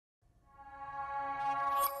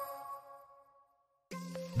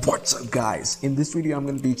What's up guys, in this video I'm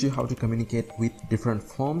going to teach you how to communicate with different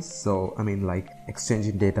forms. So like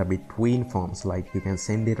exchanging data between forms, like you can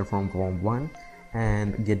send data from form 1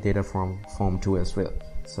 and get data from form 2 as well.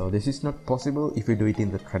 So this is not possible if you do it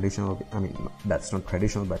in the traditional, that's not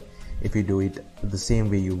traditional, but if you do it the same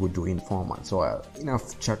way you would do in form 1. So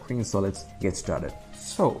enough chattering, so let's get started.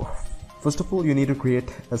 So first of all, you need to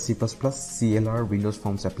create a C++ CLR Windows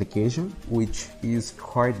Forms application, which is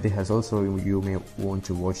quite the hassle. So you may want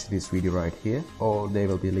to watch this video right here, or there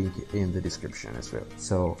will be a link in the description as well.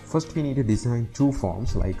 So first we need to design two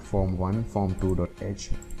forms, like form 1,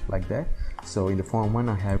 form2.h, like that. So in the form 1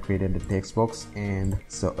 I have created a text box and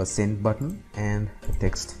so a send button and a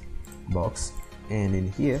text box, and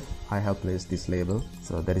in here I have placed this label,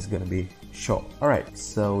 so that is going to be show. Alright,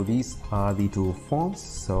 so these are the two forms.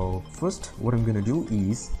 So first what I'm going to do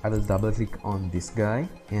is I will double click on this guy,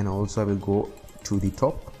 and also I will go to the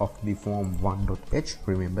top of the form 1.h.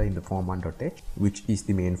 remember, in the form 1.h, which is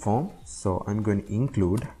the main form, so I'm going to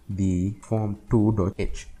include the form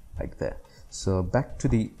 2.h like that. So back to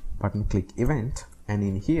the button click event, and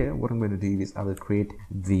in here what I'm going to do is I will create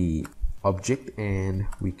the object, and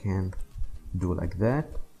we can do like that.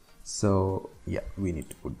 So yeah, we need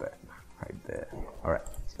to put that right there. All right,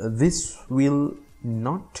 this will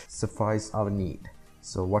not suffice our need,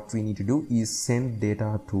 so what we need to do is send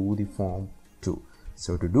data to the form 2.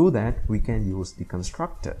 So to do that we can use the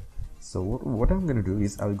constructor. So what I'm going to do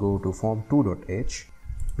is I'll go to form2.h,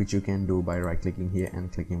 which you can do by right clicking here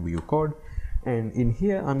and clicking view code, and in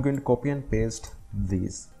here I'm going to copy and paste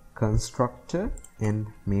this constructor and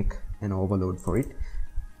make an overload for it,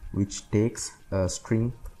 which takes a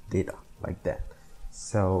string data like that.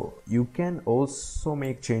 So you can also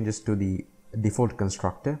make changes to the default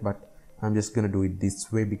constructor, but I'm just gonna do it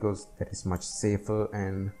this way because that is much safer,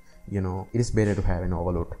 and it is better to have an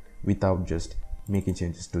overload without just making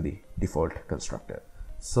changes to the default constructor.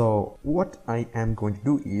 So what I am going to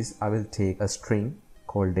do is I will take a string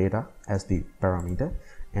called data as the parameter,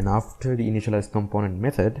 and after the initialize component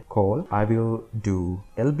method call I will do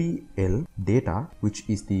lbl data, which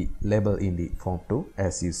is the label in the form 2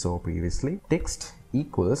 as you saw previously, text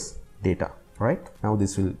equals data. Right, now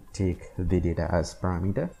this will take the data as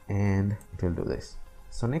parameter and it will do this.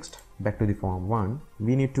 So next, back to the form 1,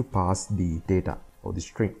 we need to pass the data or the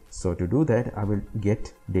string. So to do that I will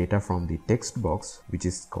get data from the text box, which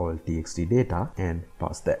is called txt data, and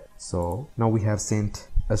pass that. So now we have sent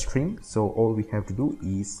a string, so all we have to do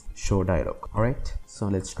is show dialog. All right, so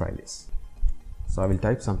let's try this. So I will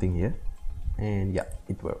type something here, and yeah,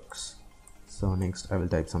 it works. So next I will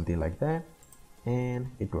type something like that,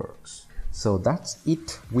 and it works. So that's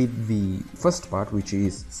it with the first part, which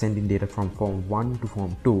is sending data from form 1 to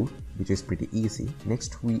form 2, which is pretty easy.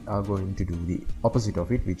 Next we are going to do the opposite of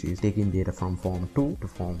it, which is taking data from form 2 to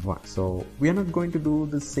form 1. So we are not going to do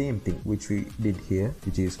the same thing which we did here,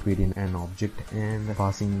 which is creating an object and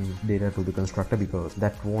passing data to the constructor, because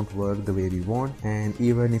that won't work the way we want. And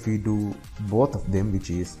even if we do both of them, which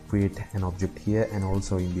is create an object here and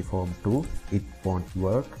also in the form 2, it won't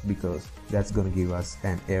work because that's going to give us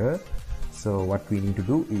an error. So what we need to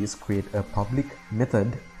do is create a public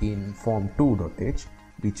method in form2.h,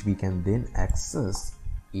 which we can then access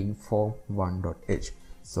in form1.h.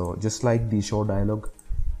 So just like the show dialog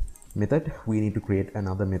method, we need to create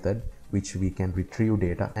another method which we can retrieve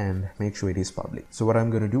data and make sure it is public. So what I'm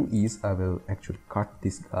going to do is I will actually cut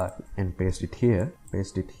this guy and paste it here,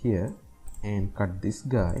 and cut this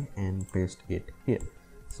guy and paste it here.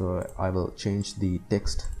 So I will change the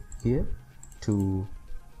text here to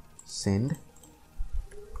send,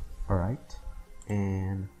 all right,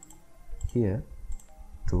 and here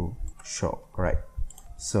to show. All right,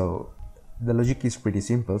 so the logic is pretty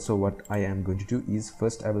simple. So what I am going to do is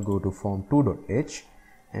first I will go to form2.h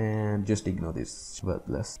and just ignore this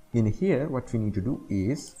worthless. In here what we need to do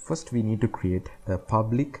is first we need to create a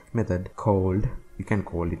public method called, you can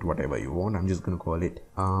call it whatever you want, I'm just going to call it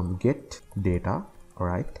get data. All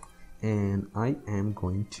right, and I am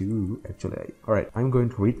going to I'm going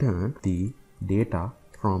to return the data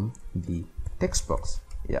from the text box.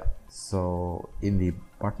 Yeah, so in the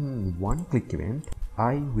button 1 click event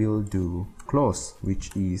I will do close,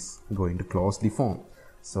 which is going to close the form.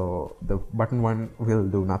 So the button 1 will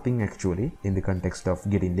do nothing actually in the context of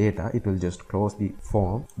getting data, it will just close the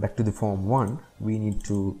form. Back to the form 1, we need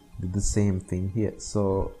to do the same thing here.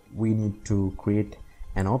 So we need to create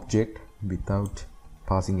an object without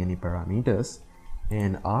passing any parameters,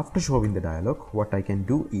 And after showing the dialog, what I can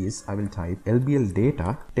do is I will type lbl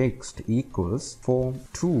data text equals form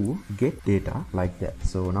to get data, like that.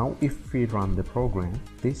 So now if we run the program,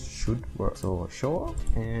 this should work. So show,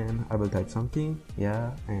 and I will type something,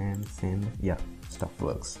 yeah, and send, yeah, stuff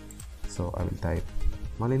works. So I will type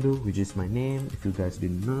Malindu, which is my name if you guys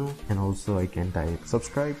didn't know, and also I can type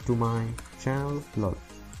subscribe to my channel, lol.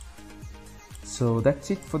 So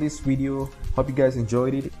that's it for this video. Hope you guys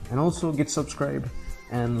enjoyed it, and also get subscribed,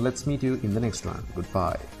 and let's meet you in the next one.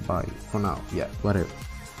 Goodbye, bye for now, yeah, whatever.